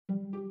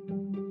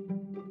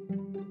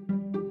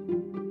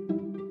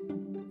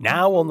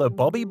Now on the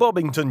Bobby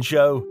Bobbington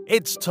Show,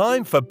 it's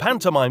time for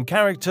pantomime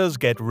characters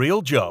get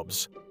real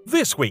jobs.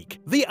 This week,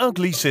 the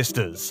Ugly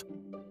Sisters.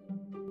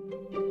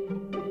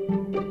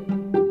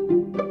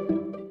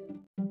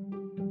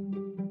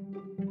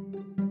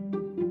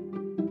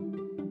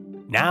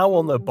 Now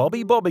on the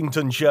Bobby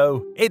Bobbington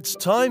Show, it's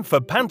time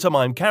for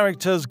pantomime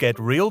characters get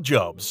real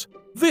jobs.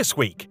 This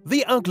week,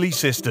 the Ugly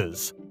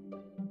Sisters.